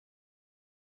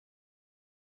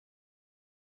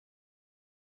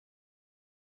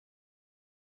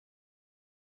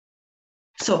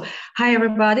So, hi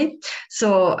everybody.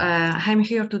 I'm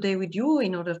here today with you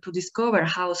in order to discover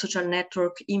how social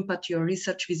network impact your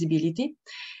research visibility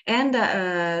and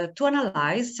to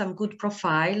analyze some good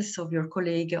profiles of your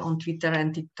colleague on Twitter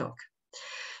and TikTok.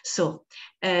 So,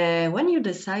 when you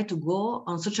decide to go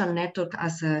on social network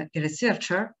as a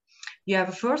researcher, you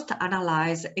have first to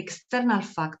analyze external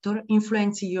factors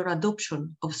influencing your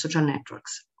adoption of social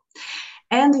networks.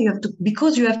 And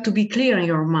because you have to be clear in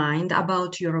your mind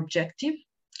about your objective,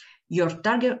 your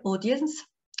target audience,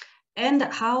 and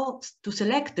how to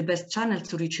select the best channel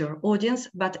to reach your audience,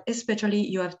 but especially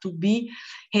you have to be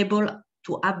able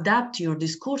to adapt your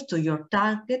discourse to your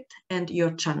target and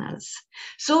your channels.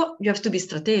 So you have to be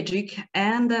strategic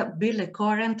and build a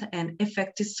coherent and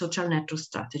effective social network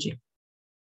strategy.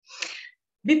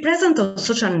 Be present on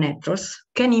social networks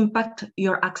can impact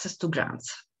your access to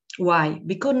grants. Why?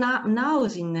 Because now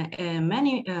in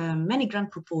many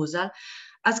grant proposals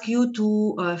ask you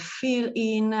to fill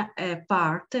in a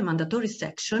mandatory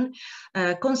section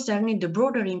concerning the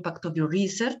broader impact of your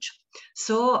research.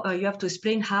 So you have to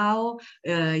explain how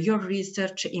your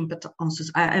research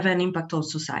have an impact on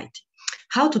society.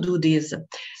 How to do this?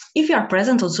 If you are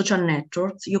present on social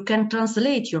networks, you can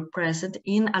translate your presence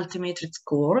in altimetry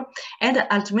score, and the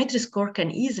altimetry score can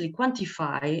easily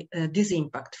quantify this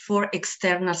impact for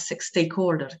external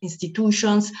stakeholders,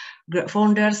 institutions,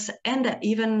 founders, and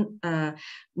even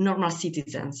normal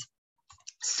citizens.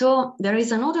 So there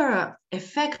is another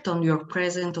effect on your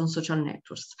presence on social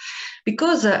networks,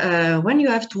 because when you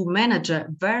have to manage a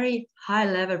very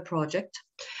high-level project,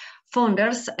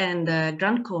 founders and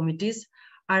grant committees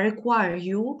require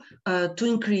you to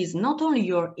increase not only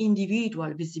your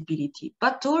individual visibility,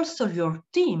 but also your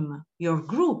team, your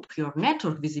group, your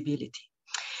network visibility.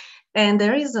 And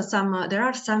there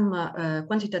are some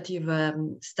quantitative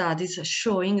studies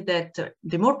showing that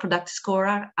the more productive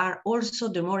scholars are also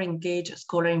the more engaged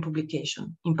scholars in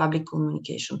publication, in public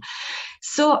communication.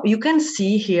 So you can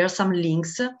see here some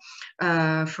links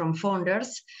from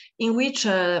founders in which,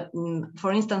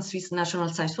 for instance, Swiss National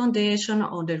Science Foundation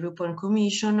or the European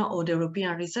Commission or the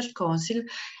European Research Council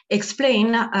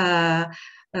explain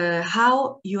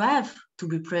how you have to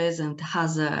be present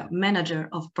as a manager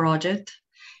of project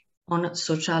on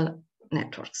social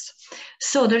networks.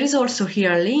 So there is also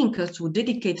here a link to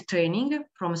dedicated training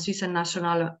from Swiss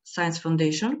National Science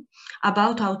Foundation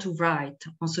about how to write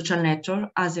on social network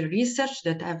as a research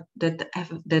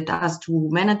that has to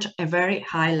manage a very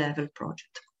high level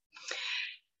project.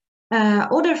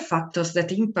 Other factors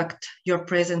that impact your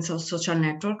presence on social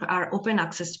network are open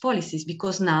access policies,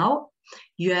 because now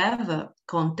you have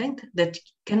content that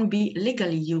can be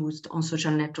legally used on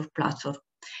social network platforms,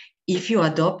 if you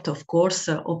adopt, of course,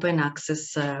 open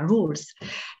access rules.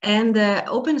 And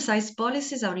open science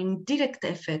policies are in direct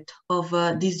effect of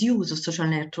this use of social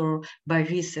network by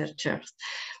researchers,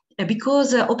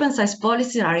 because open science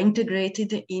policies are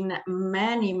integrated in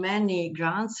many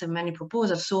grants and many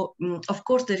proposals. So, of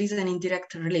course, there is an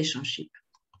indirect relationship.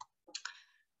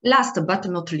 Last but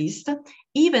not least,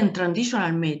 even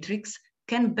traditional metrics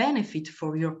can benefit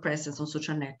from your presence on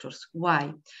social networks.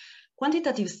 Why?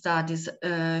 Quantitative studies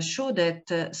show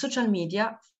that social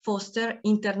media foster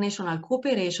international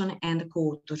cooperation and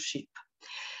co-authorship.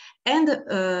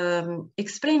 And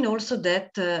explain also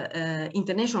that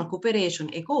international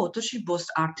cooperation and co-authorship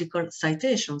boost article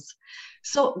citations.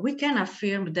 So we can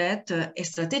affirm that a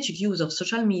strategic use of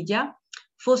social media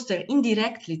foster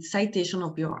indirectly citation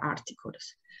of your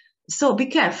articles. So be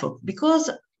careful,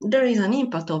 because there is an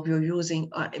impact of your using,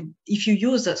 if you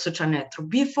use a social network.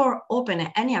 Before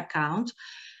opening any account,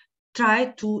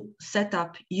 try to set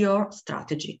up your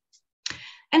strategy.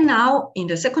 And now, in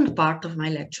the second part of my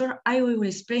lecture, I will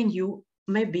explain you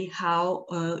maybe how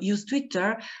use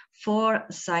Twitter for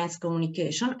science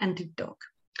communication and TikTok.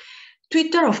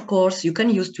 Twitter, of course, you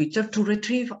can use Twitter to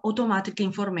retrieve automatic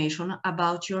information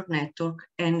about your network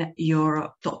and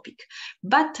your topic.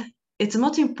 But it's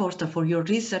not important for your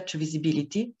research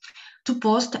visibility to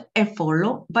post a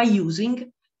follow by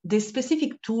using the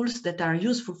specific tools that are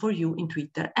useful for you in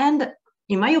Twitter. And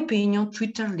in my opinion,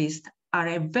 Twitter lists are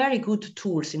a very good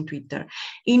tools in Twitter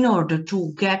in order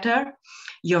to gather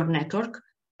your network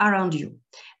around you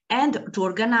and to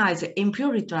organize and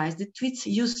prioritize the tweets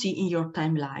you see in your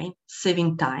timeline,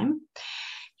 saving time.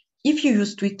 If you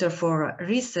use Twitter for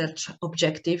research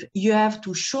objective, you have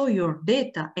to show your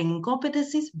data and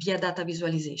competencies via data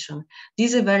visualization.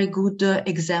 This is a very good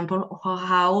example of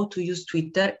how to use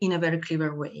Twitter in a very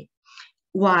clever way.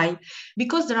 Why?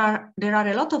 Because there are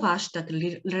a lot of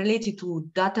hashtags related to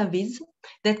data viz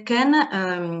that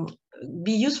can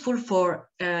be useful for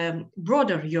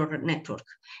broader your network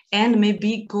and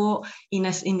maybe go in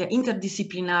the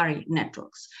interdisciplinary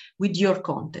networks with your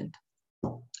content.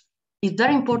 It's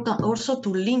very important also to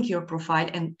link your profile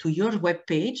and to your web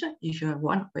page, if you have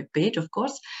one web page, of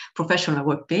course, professional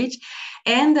web page,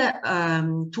 and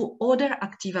to other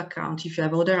active accounts, if you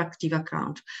have other active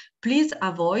accounts. Please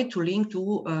avoid to link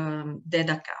to dead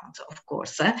accounts, of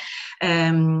course. At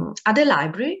the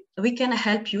library, we can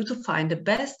help you to find the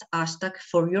best hashtag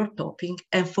for your topic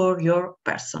and for your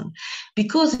person.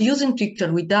 Because using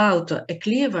Twitter without a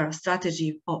clever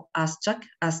strategy of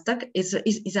hashtag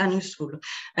is unuseful.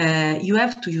 You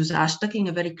have to use hashtag in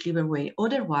a very clever way.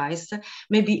 Otherwise,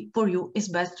 maybe for you, it's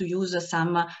best to use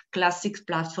some classic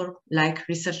platform like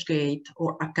ResearchGate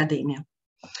or Academia.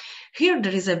 Here,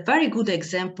 there is a very good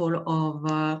example of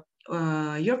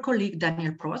your colleague,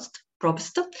 Daniel Probst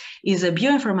is a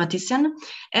bioinformatician,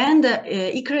 and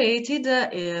he created,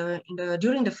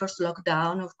 during the first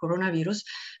lockdown of coronavirus,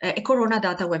 a Corona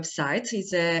data website.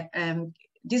 It's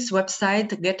this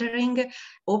website gathering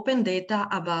open data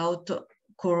about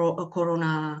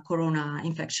corona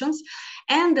infections,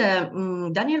 and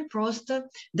Daniel Probst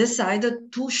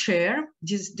decided to share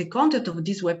the content of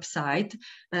this website,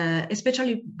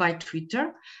 especially by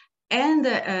Twitter. And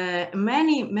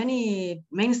many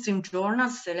mainstream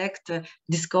journals select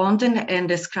this content and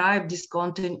describe this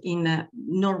content in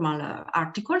normal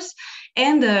articles.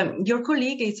 And your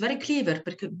colleague is very clever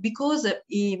because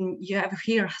you have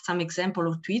here some example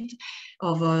of tweet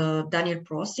of Daniel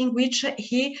Probst, in which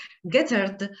he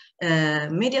gathered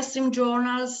media stream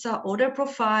journals, other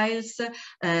profiles,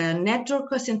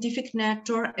 scientific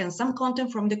network, and some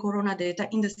content from the corona data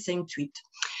in the same tweet.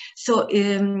 So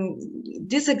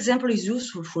this example is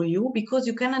useful for you because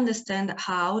you can understand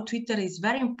how Twitter is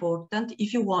very important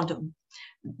if you want to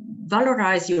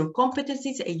valorize your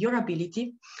competencies and your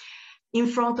ability in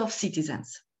front of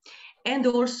citizens. And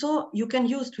also you can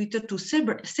use Twitter to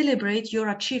celebrate your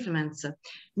achievements,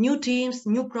 new teams,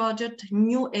 new projects,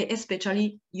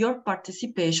 especially your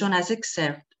participation as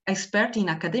expert in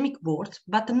academic boards,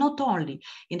 but not only.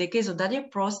 In the case of Daniel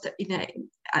Probst,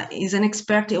 is an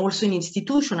expert also in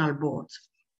institutional boards.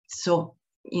 So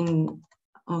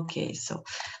okay, so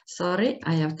sorry,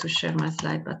 I have to share my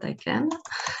slide, but I can.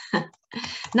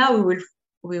 Now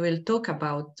we will talk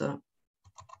about TikTok,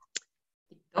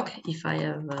 if I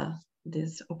have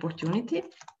this opportunity.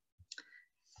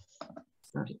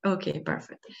 Sorry. Okay,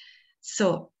 perfect.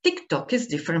 So TikTok is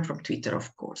different from Twitter,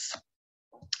 of course.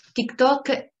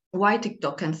 Why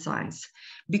TikTok and science?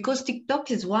 Because TikTok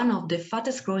is one of the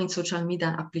fastest growing social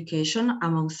media application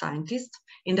among scientists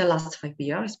in the last 5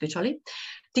 years, especially.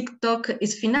 TikTok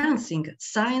is financing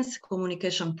science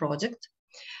communication project,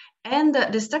 and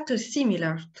the structure is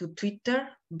similar to Twitter,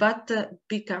 but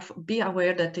be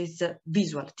aware that it's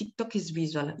visual. TikTok is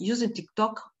visual. Using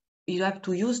TikTok, you have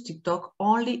to use TikTok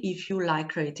only if you like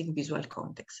creating visual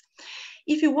context.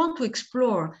 If you want to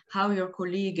explore how your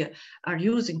colleagues are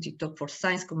using TikTok for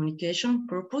science communication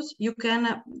purpose, you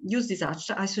can use this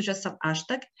hashtag. I suggest some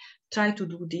hashtag. Try to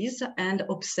do this and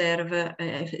observe,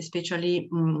 especially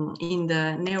in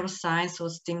the neuroscience or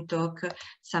STEAM talk,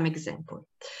 some example.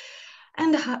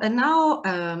 And now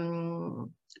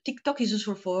TikTok is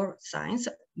useful for science,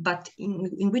 but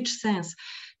in which sense?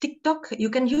 TikTok, you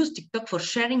can use TikTok for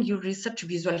sharing your research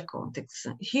visual context.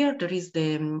 Here there is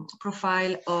the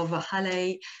profile of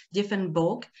Haley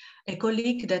Diefenbach, a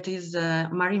colleague that is a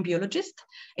marine biologist.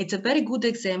 It's a very good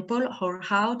example of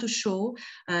how to show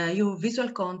your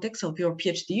visual context of your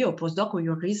PhD or postdoc or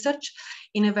your research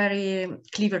in a very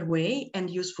clever way and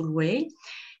useful way.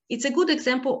 It's a good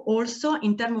example also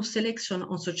in terms of selection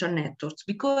on social networks,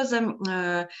 because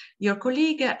your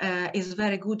colleague is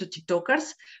very good at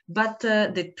TikTokers, but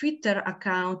the Twitter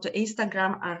account,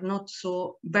 Instagram are not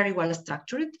so very well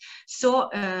structured. So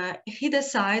he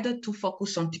decided to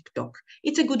focus on TikTok.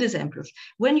 It's a good example.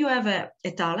 When you have a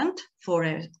talent for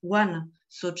one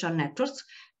social network,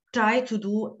 try to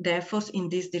do the efforts in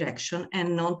this direction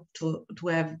and not to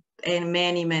have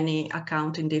many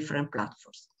accounts in different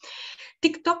platforms.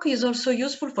 TikTok is also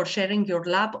useful for sharing your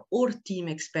lab or team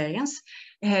experience.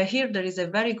 Here there is a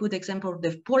very good example of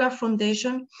the Polar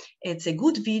Foundation. It's a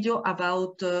good video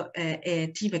about a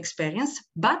team experience,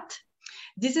 but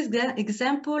this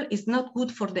example is not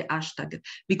good for the hashtag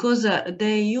because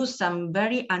they use some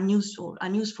very unuseful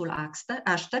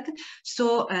hashtag.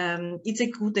 So it's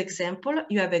a good example.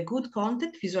 You have a good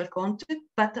content, visual content,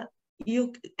 but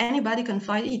anybody can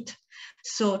find it.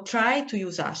 So try to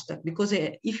use hashtag, because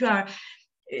if you are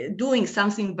doing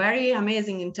something very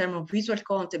amazing in terms of visual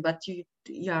content, but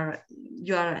you are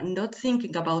not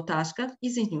thinking about hashtag,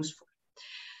 isn't useful.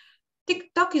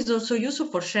 TikTok is also useful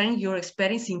for sharing your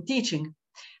experience in teaching.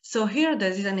 So here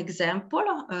there is an example,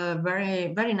 a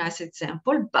very nice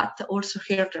example, but also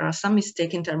here there are some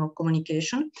mistakes in terms of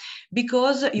communication,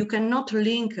 because you cannot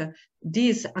link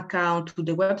this account to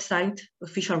the website,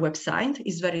 official website.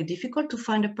 It's very difficult to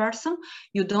find a person.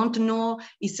 You don't know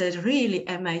is a really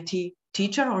MIT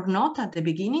teacher or not at the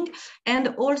beginning.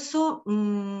 And also,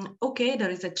 okay,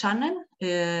 there is a channel,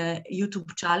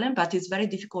 YouTube channel, but it's very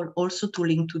difficult also to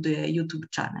link to the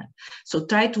YouTube channel. So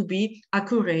try to be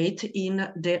accurate in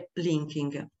the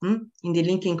linking, in the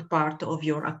linking part of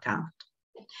your account.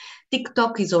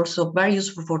 TikTok is also very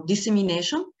useful for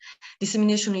dissemination.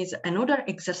 Dissemination is another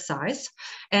exercise.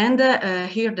 And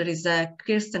here there is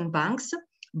Kirsten Banks,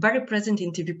 very present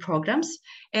in TV programs.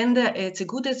 And it's a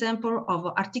good example of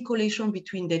articulation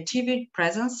between the TV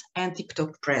presence and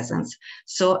TikTok presence.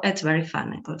 So it's very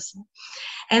fun also.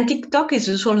 And TikTok is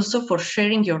useful also for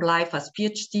sharing your life as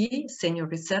PhD, senior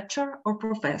researcher, or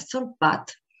professor,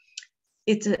 but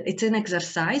it's an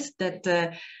exercise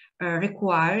that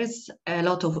requires a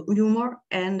lot of humor,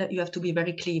 and you have to be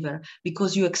very clever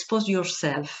because you expose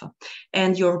yourself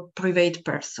and your private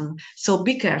person. So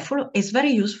be careful. It's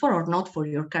very useful or not for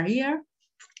your career.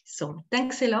 So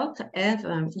thanks a lot.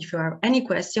 And if you have any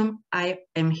question, I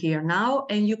am here now,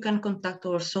 and you can contact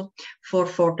also for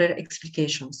further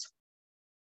explications.